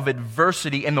bread of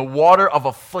adversity and the water of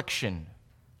affliction,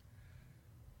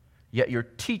 yet your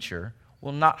teacher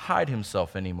will not hide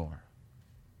himself anymore,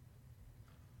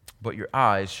 but your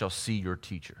eyes shall see your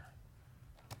teacher.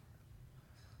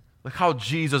 Look how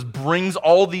Jesus brings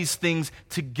all these things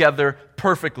together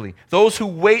perfectly. Those who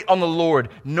wait on the Lord,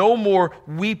 no more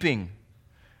weeping.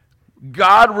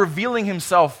 God revealing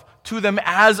himself to them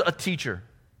as a teacher.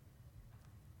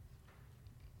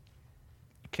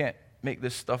 You can't make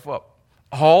this stuff up.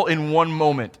 All in one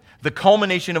moment. The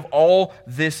culmination of all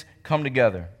this come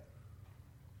together.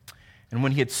 And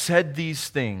when he had said these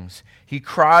things, he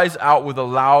cries out with a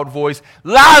loud voice,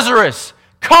 Lazarus,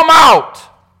 come out!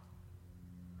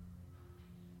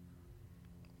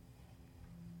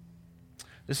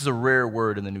 This is a rare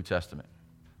word in the New Testament.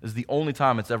 This is the only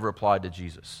time it's ever applied to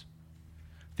Jesus.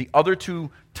 The other two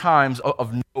times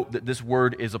of note that this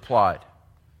word is applied,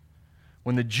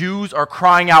 when the Jews are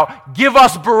crying out, give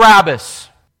us Barabbas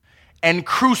and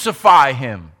crucify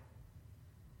him.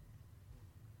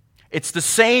 It's the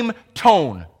same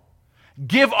tone.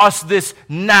 Give us this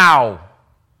now.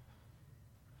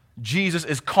 Jesus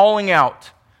is calling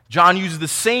out. John uses the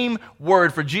same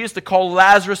word for Jesus to call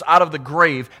Lazarus out of the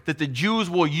grave that the Jews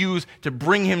will use to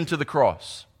bring him to the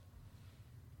cross.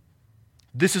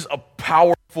 This is a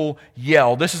powerful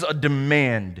yell. This is a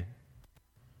demand.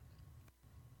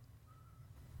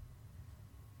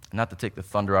 Not to take the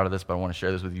thunder out of this, but I want to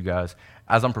share this with you guys.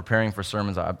 As I'm preparing for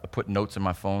sermons, I put notes in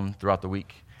my phone throughout the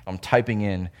week. I'm typing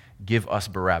in, give us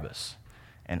Barabbas.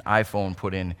 And iPhone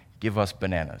put in, give us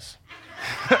bananas.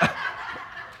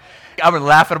 I've been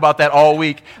laughing about that all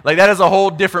week. Like, that is a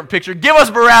whole different picture. Give us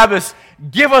Barabbas.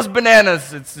 Give us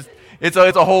bananas. It's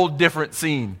a whole different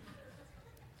scene.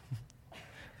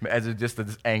 As it's just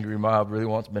this angry mob really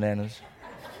wants bananas.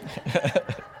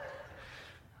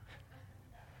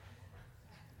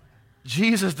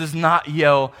 Jesus does not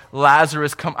yell,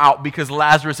 Lazarus, come out, because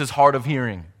Lazarus is hard of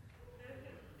hearing.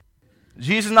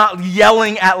 Jesus is not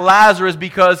yelling at Lazarus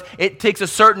because it takes a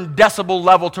certain decibel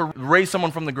level to raise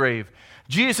someone from the grave.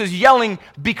 Jesus is yelling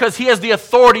because he has the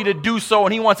authority to do so,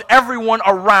 and he wants everyone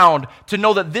around to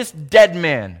know that this dead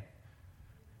man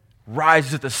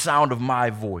rises at the sound of my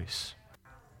voice.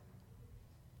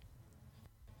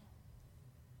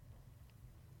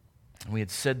 And we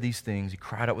had said these things. He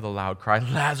cried out with a loud cry,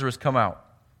 Lazarus, come out.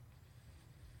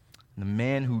 And the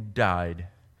man who died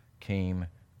came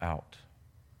out.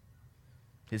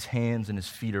 His hands and his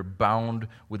feet are bound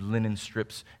with linen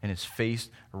strips, and his face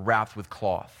wrapped with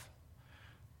cloth.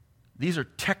 These are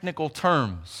technical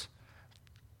terms.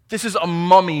 This is a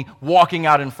mummy walking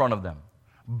out in front of them,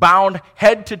 bound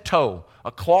head to toe, a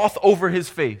cloth over his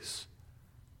face.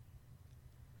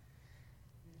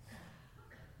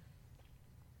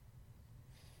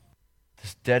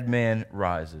 This dead man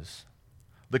rises.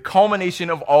 The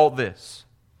culmination of all this.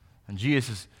 And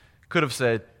Jesus could have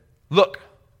said, look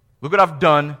what I've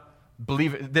done.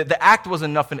 Believe it. The act was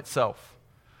enough in itself.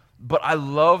 But I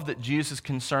love that Jesus'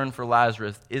 concern for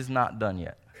Lazarus is not done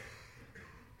yet.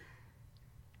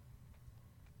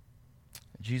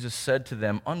 Jesus said to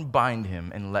them, unbind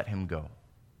him and let him go.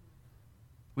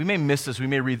 We may miss this. We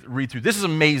may read through. This is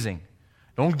amazing.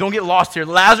 Don't get lost here.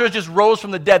 Lazarus just rose from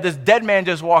the dead. This dead man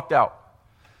just walked out.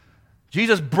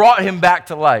 Jesus brought him back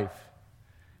to life.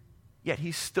 Yet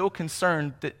he's still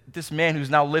concerned that this man who's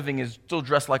now living is still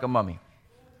dressed like a mummy.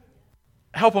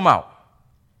 Help him out.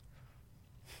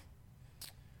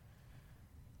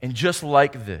 And just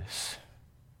like this,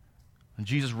 when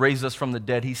Jesus raises us from the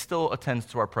dead, he still attends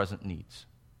to our present needs.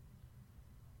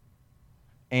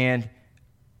 and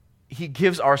he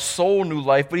gives our soul new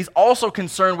life, but he's also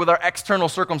concerned with our external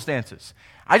circumstances.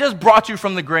 I just brought you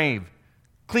from the grave.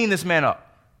 Clean this man up.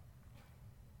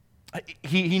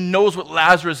 He knows what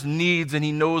Lazarus needs, and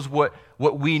he knows what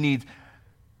we need.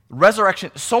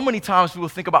 Resurrection, so many times people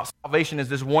think about salvation as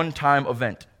this one-time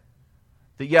event.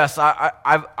 That yes,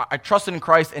 I trusted in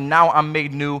Christ, and now I'm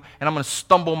made new, and I'm going to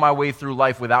stumble my way through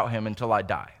life without him until I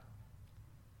die.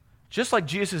 Just like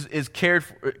Jesus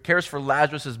cares for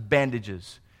Lazarus'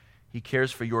 bandages, he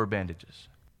cares for your bandages.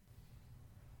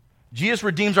 Jesus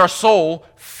redeems our soul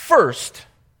first,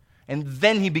 and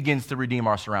then he begins to redeem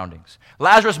our surroundings.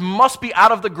 Lazarus must be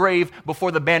out of the grave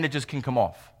before the bandages can come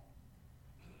off.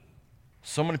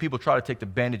 So many people try to take the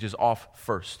bandages off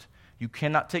first. You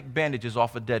cannot take bandages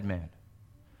off a dead man.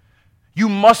 You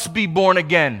must be born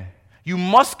again. You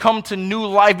must come to new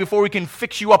life before we can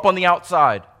fix you up on the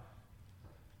outside.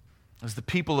 As the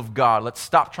people of God, let's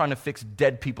stop trying to fix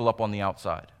dead people up on the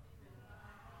outside.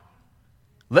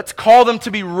 Let's call them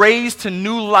to be raised to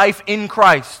new life in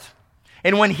Christ.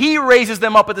 And when he raises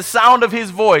them up at the sound of his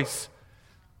voice,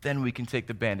 then we can take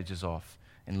the bandages off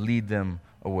and lead them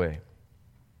away.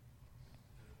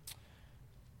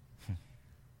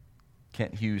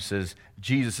 Kent Hughes says,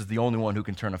 Jesus is the only one who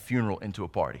can turn a funeral into a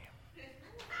party.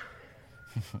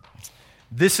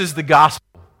 This is the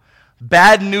gospel.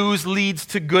 Bad news leads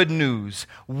to good news.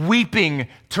 Weeping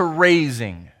to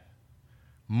raising.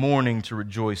 Mourning to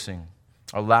rejoicing.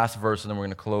 Our last verse, and then we're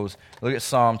going to close. Look at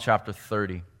Psalm chapter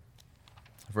 30,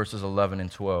 verses 11 and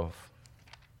 12.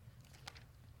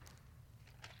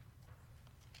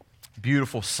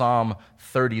 Beautiful Psalm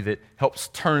 30 that helps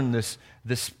turn this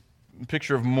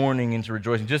picture of mourning into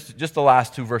rejoicing. Just the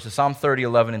last two verses, Psalm 30,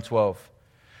 11 and 12.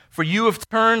 For you have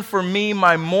turned for me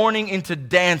my mourning into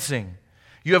dancing.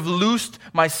 You have loosed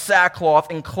my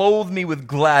sackcloth and clothed me with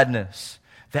gladness,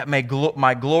 that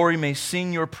my glory may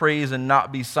sing your praise and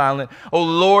not be silent. O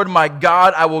Lord, my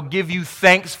God, I will give you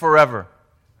thanks forever.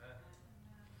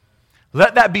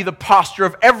 Let that be the posture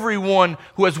of everyone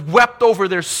who has wept over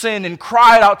their sin and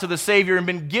cried out to the Savior and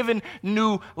been given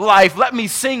new life. Let me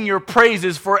sing your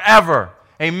praises forever.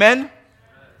 Amen?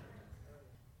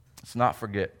 Let's not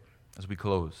forget, as we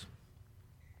close,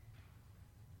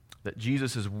 that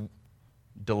Jesus'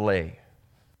 delay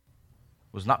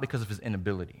was not because of his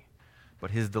inability,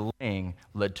 but his delaying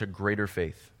led to greater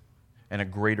faith and a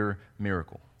greater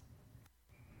miracle.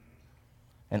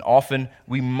 And often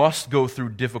we must go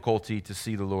through difficulty to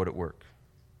see the Lord at work.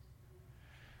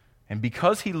 And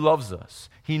because he loves us,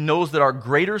 he knows that our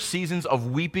greater seasons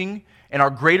of weeping and our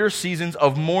greater seasons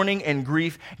of mourning and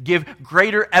grief give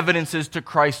greater evidences to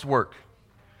Christ's work.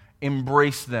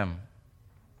 Embrace them.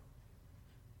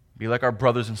 Be like our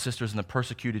brothers and sisters in the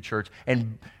persecuted church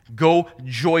and go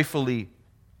joyfully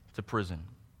to prison.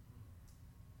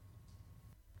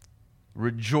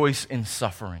 Rejoice in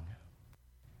suffering.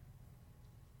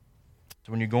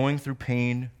 So when you're going through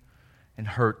pain and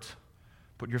hurt,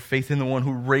 put your faith in the one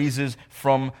who raises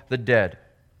from the dead.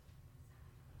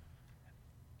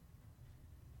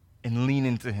 And lean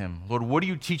into him. Lord, what are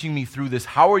you teaching me through this?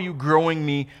 How are you growing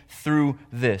me through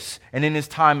this? And in his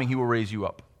timing, he will raise you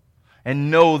up.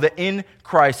 And know that in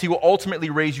Christ, he will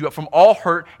ultimately raise you up from all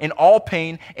hurt and all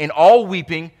pain and all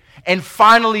weeping and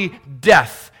finally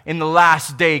death in the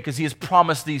last day, because he has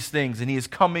promised these things and he is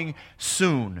coming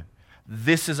soon.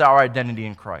 This is our identity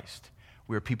in Christ.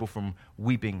 We are people from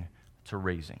weeping to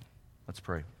raising. Let's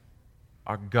pray.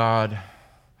 Our God,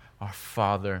 our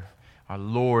Father, our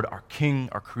Lord, our King,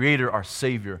 our Creator, our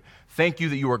Savior, thank you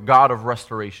that you are God of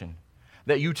restoration,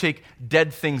 that you take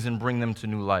dead things and bring them to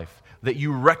new life, that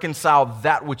you reconcile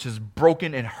that which is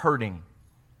broken and hurting,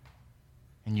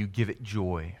 and you give it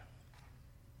joy.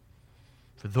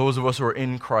 For those of us who are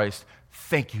in Christ,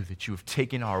 thank you that you have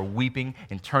taken our weeping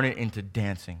and turned it into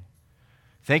dancing.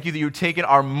 Thank you that you've taken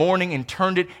our mourning and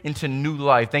turned it into new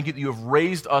life. Thank you that you have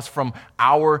raised us from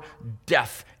our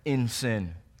death in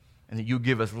sin, and that you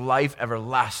give us life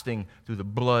everlasting through the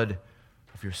blood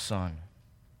of your Son.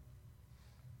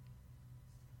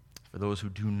 For those who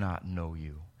do not know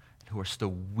you, who are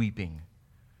still weeping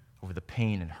over the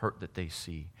pain and hurt that they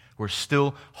see, who are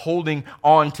still holding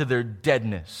on to their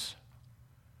deadness,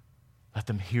 let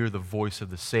them hear the voice of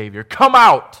the Savior. Come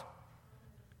out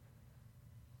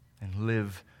and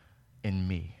live in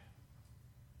me.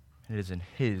 It is in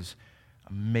his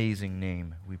amazing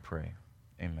name we pray.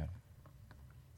 Amen.